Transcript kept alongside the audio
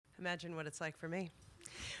Imagine what it's like for me.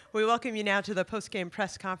 We welcome you now to the post-game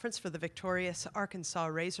press conference for the victorious Arkansas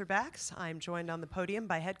Razorbacks. I'm joined on the podium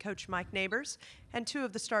by head coach Mike Neighbors and two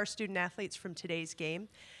of the star student athletes from today's game,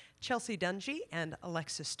 Chelsea Dungy and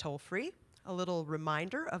Alexis Tolfree. A little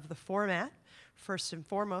reminder of the format. First and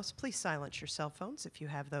foremost, please silence your cell phones if you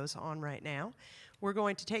have those on right now. We're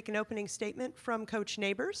going to take an opening statement from Coach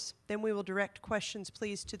Neighbors. Then we will direct questions,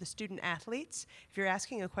 please, to the student athletes. If you're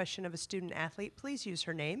asking a question of a student athlete, please use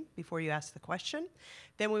her name before you ask the question.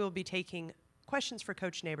 Then we will be taking questions for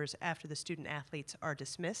Coach Neighbors after the student athletes are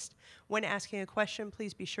dismissed. When asking a question,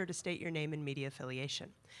 please be sure to state your name and media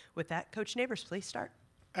affiliation. With that, Coach Neighbors, please start.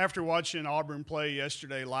 After watching Auburn play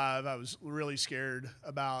yesterday live, I was really scared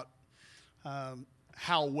about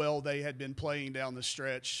how well they had been playing down the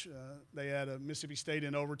stretch. They had a Mississippi State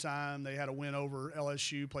in overtime. They had a win over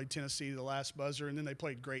LSU, played Tennessee the last buzzer, and then they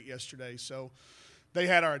played great yesterday. So they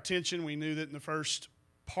had our attention. We knew that in the first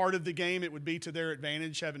part of the game it would be to their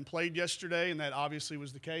advantage having played yesterday, and that obviously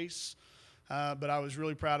was the case. But I was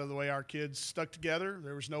really proud of the way our kids stuck together.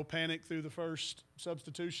 There was no panic through the first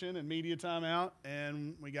substitution and media timeout,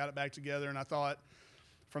 and we got it back together. And I thought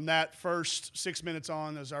from that first 6 minutes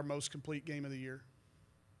on is our most complete game of the year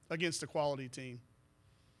against a quality team.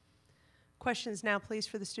 Questions now, please,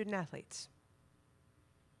 for the student athletes.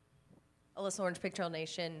 Alyssa Orange, Pictorial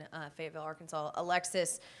Nation, Fayetteville, Arkansas.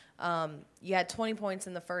 Alexis, you had 20 points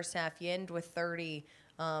in the first half. You ended with 30.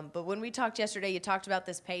 But when we talked yesterday, you talked about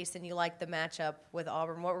this pace and you liked the matchup with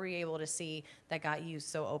Auburn. What were you able to see that got you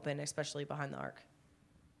so open, especially behind the arc?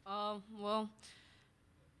 Well,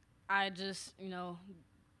 I just,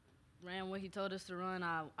 ran what he told us to run.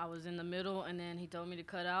 I was in the middle, and then he told me to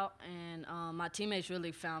cut out. And my teammates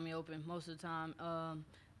really found me open most of the time.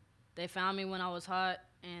 They found me when I was hot,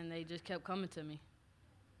 and they just kept coming to me.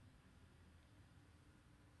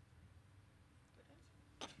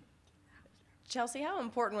 Chelsea, how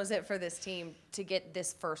important was it for this team to get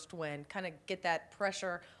this first win, kind of get that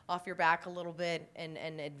pressure off your back a little bit and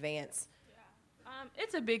advance? Yeah.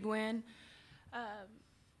 It's a big win. I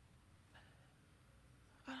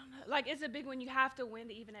don't know. Like, it's a big win. You have to win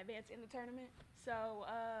to even advance in the tournament. So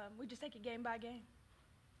we just take it game by game.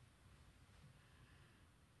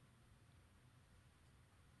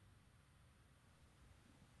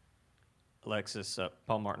 Alexis,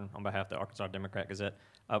 Paul Martin on behalf of the Arkansas Democrat-Gazette.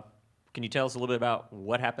 Can you tell us a little bit about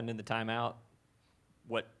what happened in the timeout?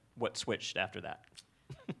 What switched after that?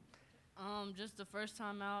 Just the first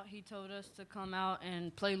time out, he told us to come out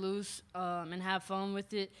and play loose and have fun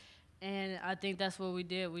with it. And I think that's what we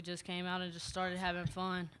did. We just came out and just started having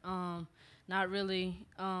fun. Not really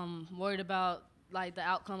worried about, the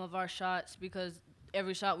outcome of our shots, because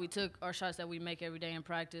every shot we took are shots that we make every day in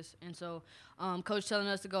practice. And so Coach telling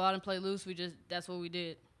us to go out and play loose, that's what we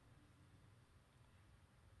did.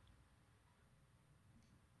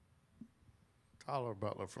 Tyler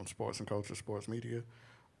Butler from Sports and Culture Sports Media.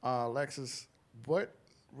 Alexis, what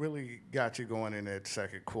really got you going in that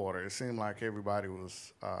second quarter? It seemed like everybody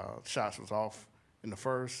was shots was off in the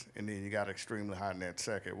first, and then you got extremely hot in that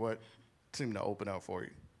second. What seemed to open up for you?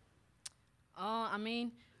 I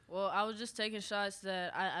was just taking shots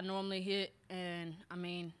that I normally hit, and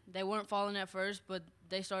they weren't falling at first, but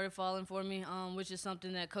they started falling for me, which is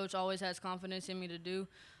something that Coach always has confidence in me to do.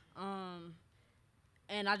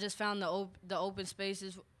 And I just found the open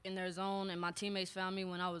spaces in their zone, and my teammates found me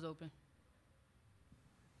when I was open.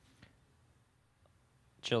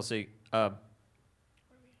 Chelsea,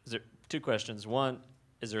 is there two questions? One,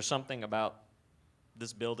 is there something about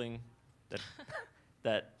this building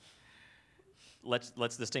that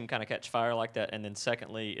lets this team kind of catch fire like that? And then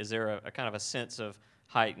secondly, is there a kind of a sense of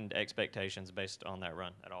heightened expectations based on that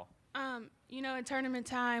run at all? In tournament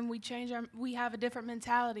time, we have a different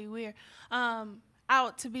mentality. We're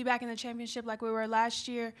out to be back in the championship like we were last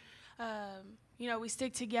year. We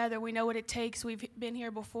stick together. We know what it takes. We've been here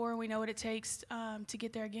before. We know what it takes to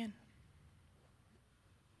get there again.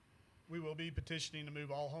 We will be petitioning to move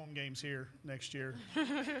all home games here next year. Wow.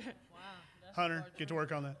 Hunter, get to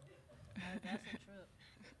work on that. That's a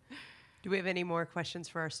trip. Do we have any more questions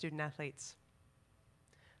for our student athletes?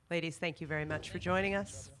 Ladies, thank you very much for joining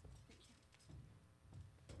us.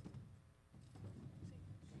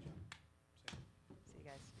 See you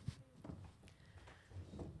guys.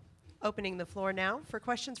 Opening the floor now for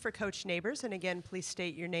questions for Coach Neighbors. And again, please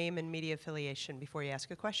state your name and media affiliation before you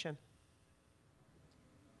ask a question.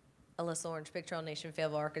 Alyssa Orange, Pictorial Nation,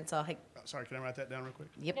 Fayetteville, Arkansas. Hey. Sorry, can I write that down real quick?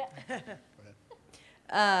 Yep. Go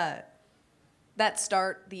ahead. That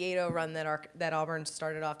start, the 8-0 run that Auburn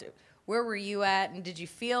started off to, where were you at, and did you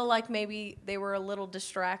feel like maybe they were a little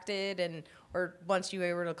distracted, or once you were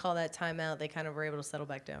able to call that timeout, they kind of were able to settle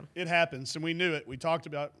back down? It happens, and we knew it.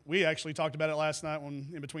 We actually talked about it last night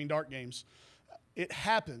in between dark games. It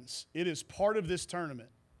happens. It is part of this tournament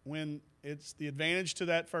when it's the advantage to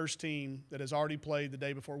that first team that has already played the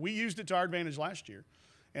day before. We used it to our advantage last year,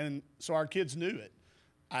 and so our kids knew it.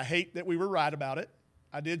 I hate that we were right about it.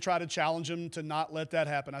 I did try to challenge them to not let that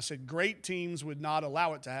happen. I said great teams would not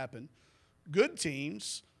allow it to happen. Good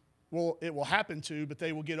teams, it will happen to, but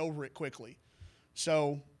they will get over it quickly.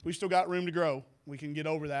 So we've still got room to grow. We can get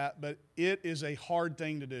over that, but it is a hard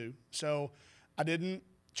thing to do. So I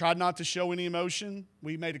tried not to show any emotion.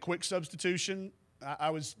 We made a quick substitution. I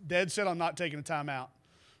was dead set on not taking a timeout.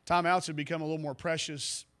 Timeouts have become a little more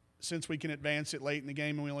precious since we can advance it late in the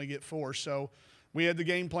game and we only get 4. So we had the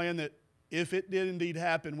game plan that if it did indeed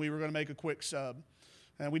happen, we were going to make a quick sub.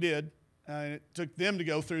 And we did. And it took them to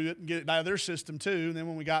go through it and get it out of their system too. And then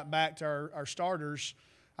when we got back to our starters,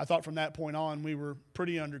 I thought from that point on we were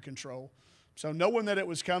pretty under control. So knowing that it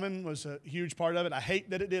was coming was a huge part of it. I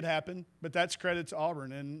hate that it did happen, but that's credit to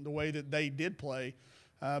Auburn and the way that they did play.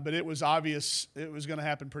 But it was obvious it was going to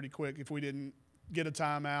happen pretty quick if we didn't get a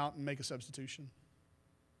timeout and make a substitution.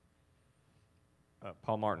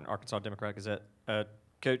 Paul Martin, Arkansas Democrat Gazette.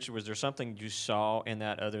 Coach, was there something you saw in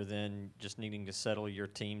that other than just needing to settle your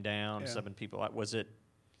team down, subbing people out? Was it?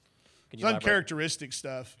 It's uncharacteristic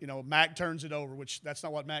stuff. Mac turns it over, which that's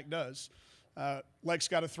not what Mac does. Lex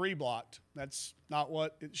got a 3 blocked. That's not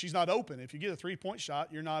she's not open. If you get a 3-point shot,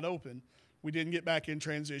 you're not open. We didn't get back in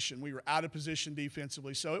transition. We were out of position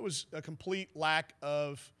defensively. So it was a complete lack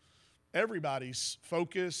of everybody's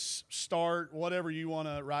focus, start, whatever you want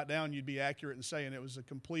to write down, you'd be accurate in saying it was a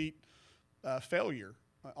complete failure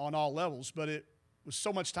on all levels. But it was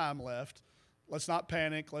so much time left. Let's not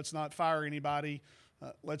panic. Let's not fire anybody.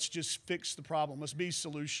 Let's just fix the problem. Let's be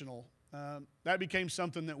solutional. That became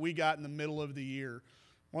something that we got in the middle of the year.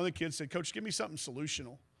 One of the kids said, Coach, give me something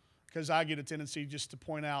solutional, because I get a tendency just to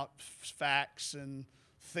point out facts and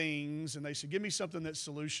things. And they said, give me something that's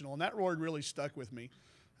solutional. And that word really stuck with me.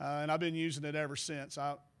 And I've been using it ever since.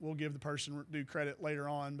 I will give the person due credit later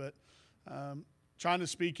on, but trying to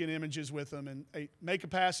speak in images with them and make a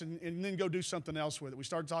pass and then go do something else with it. We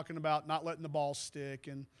started talking about not letting the ball stick,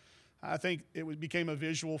 and I think it became a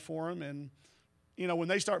visual for them. And, when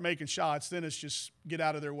they start making shots, then it's just get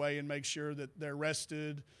out of their way and make sure that they're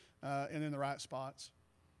rested and in the right spots.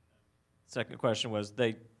 Second question was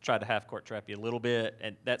they tried to half-court trap you a little bit,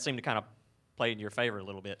 and that seemed to kind of play in your favor a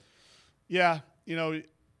little bit. Yeah,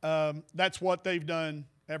 that's what they've done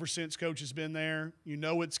ever since Coach has been there. You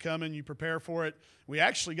know it's coming. You prepare for it. We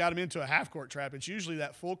actually got them into a half-court trap. It's usually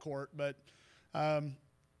that full court, but,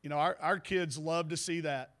 our kids love to see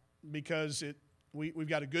that because we've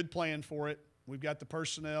got a good plan for it. We've got the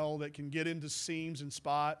personnel that can get into seams and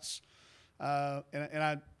spots,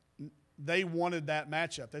 they wanted that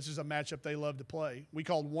matchup. This is a matchup they love to play. We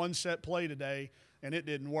called one set play today, and it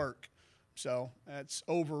didn't work. So that's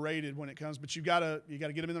overrated when it comes. But you got to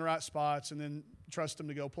get them in the right spots and then trust them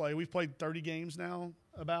to go play. We've played 30 games now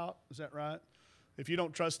about. Is that right? If you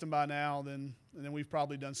don't trust them by now, then we've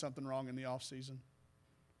probably done something wrong in the offseason.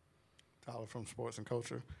 Tyler from Sports and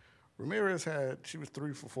Culture. Ramirez she was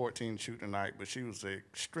 3 for 14 shooting tonight, but she was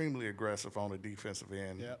extremely aggressive on the defensive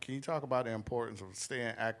end. Yep. Can you talk about the importance of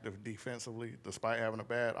staying active defensively despite having a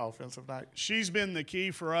bad offensive night? She's been the key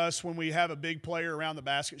for us when we have a big player around the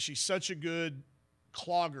basket. She's such a good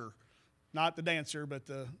clogger, not the dancer, but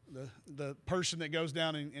the person that goes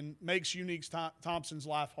down and makes Unique Thompson's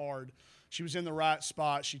life hard. She was in the right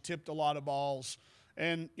spot. She tipped a lot of balls.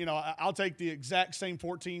 And, I'll take the exact same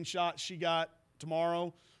 14 shots she got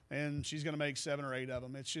tomorrow, and she's going to make 7 or 8 of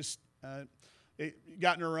them. It's just it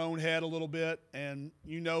got in her own head a little bit, and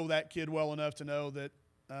that kid well enough to know that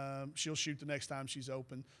she'll shoot the next time she's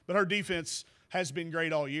open. But her defense has been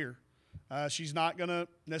great all year. She's not going to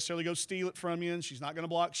necessarily go steal it from you, and she's not going to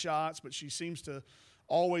block shots, but she seems to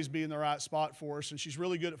always be in the right spot for us, and she's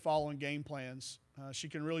really good at following game plans. She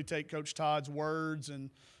can really take Coach Todd's words and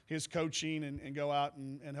his coaching and go out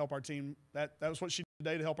and help our team. That was what she did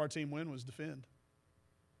today to help our team win, was defend.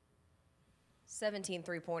 17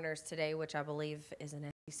 3-pointers today, which I believe is an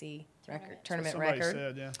SEC tournament Somebody record.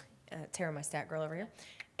 said, yeah. Tara, my stat girl over here.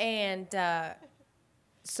 And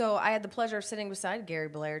so I had the pleasure of sitting beside Gary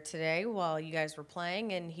Blair today while you guys were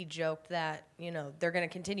playing, and he joked that, they're going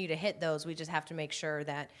to continue to hit those. We just have to make sure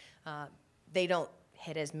that they don't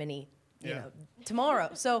hit as many tomorrow.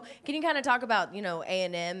 So can you kind of talk about,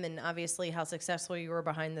 A&M and obviously how successful you were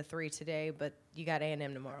behind the 3 today, but you got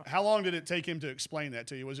A&M tomorrow? How long did it take him to explain that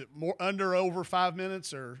to you? Was it over 5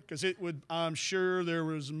 minutes, or because I'm sure there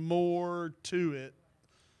was more to it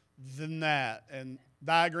than that, and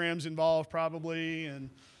diagrams involved probably, and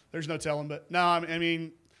there's no telling. But no, I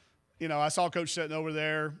mean, I saw Coach sitting over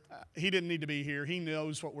there. He didn't need to be here. He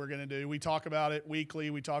knows what we're going to do. We talk about it weekly.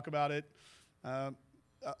 We talk about it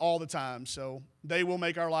all the time. So they will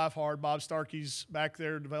make our life hard. Bob Starkey's back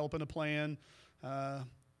there developing a plan.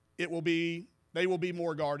 They will be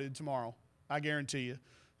more guarded tomorrow, I guarantee you.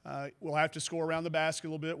 We'll have to score around the basket a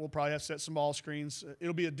little bit. We'll probably have to set some ball screens.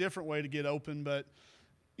 It'll be a different way to get open, but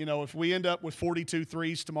if we end up with 42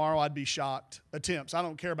 threes tomorrow, I'd be shocked. Attempts. I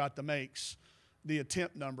don't care about the makes. The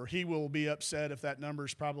attempt number. He will be upset if that number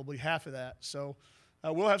is probably half of that. So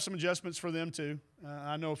we'll have some adjustments for them too.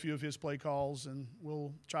 I know a few of his play calls, and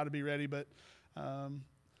we'll try to be ready. But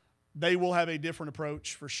they will have a different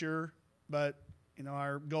approach for sure. But,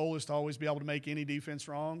 our goal is to always be able to make any defense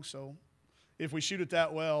wrong. So if we shoot it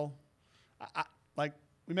that well,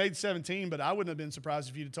 we made 17, but I wouldn't have been surprised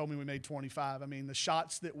if you'd have told me we made 25. I mean, the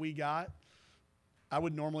shots that we got, I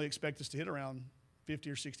would normally expect us to hit around 50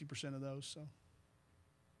 or 60% of those. So.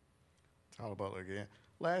 Tyler Butler again.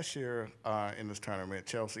 Last year in this tournament,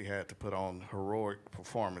 Chelsea had to put on heroic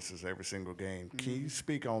performances every single game. Mm-hmm. Can you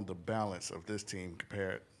speak on the balance of this team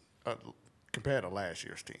compared to last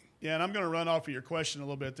year's team? Yeah, and I'm going to run off of your question a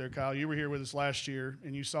little bit there, Kyle. You were here with us last year,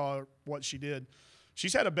 and you saw what she did.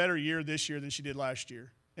 She's had a better year this year than she did last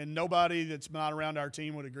year. And nobody that's not around our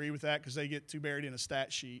team would agree with that because they get too buried in a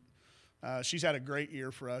stat sheet. She's had a great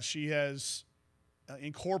year for us. She has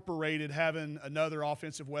incorporated having another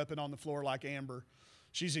offensive weapon on the floor like Amber.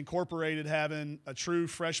 She's incorporated having a true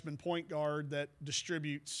freshman point guard that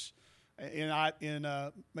distributes in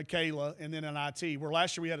Michaela and then in IT, where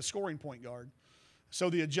last year we had a scoring point guard. So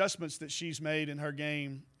the adjustments that she's made in her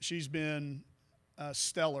game, she's been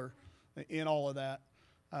stellar in all of that.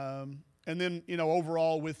 And then,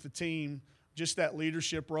 overall with the team, just that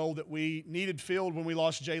leadership role that we needed filled when we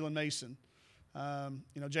lost Jalen Mason.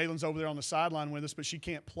 Jalen's over there on the sideline with us, but she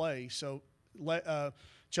can't play. So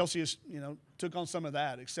Chelsea has, took on some of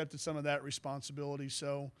that, accepted some of that responsibility.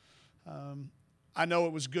 So I know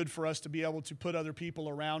it was good for us to be able to put other people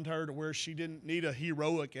around her to where she didn't need a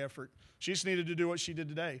heroic effort. She just needed to do what she did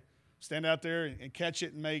today. Stand out there and catch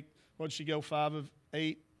it and make, what'd she go, 5 of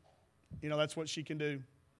 8? That's what she can do.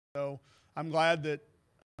 So I'm glad that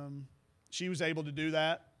she was able to do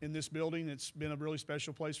that in this building. It's been a really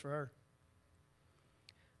special place for her.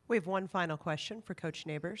 We have one final question for Coach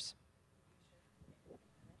Neighbors.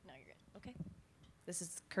 No, you're good. Okay. This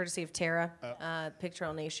is courtesy of Tara, Pig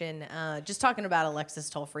Trail Nation. Just talking about Alexis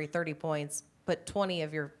Tolfree, 30 points, put 20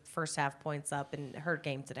 of your first half points up in her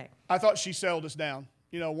game today. I thought she settled us down.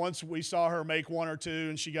 Once we saw her make 1 or 2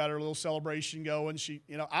 and she got her little celebration going,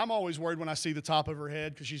 I'm always worried when I see the top of her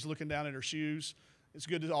head because she's looking down at her shoes. It's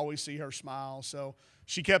good to always see her smile. So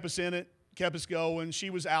she kept us in it, kept us going. She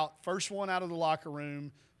was out, first one out of the locker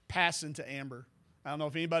room, passing to Amber. I don't know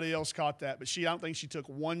if anybody else caught that, but I don't think she took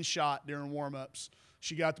one shot during warm-ups.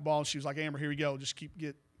 She got the ball and she was like, Amber, here we go. Just keep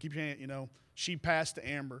your hand, She passed to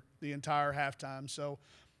Amber the entire halftime. So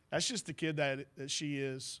that's just the kid that she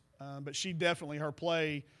is. But she definitely, her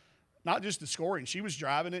play, not just the scoring, she was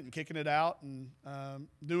driving it and kicking it out and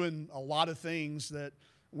doing a lot of things that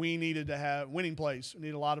we needed to have, winning plays. We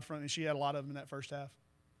need a lot of front, and she had a lot of them in that first half.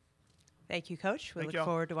 Thank you, Coach. We Thank look y'all.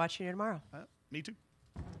 forward to watching you tomorrow. Me too.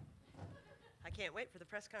 I can't wait for the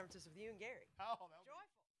press conferences with you and Gary. Oh,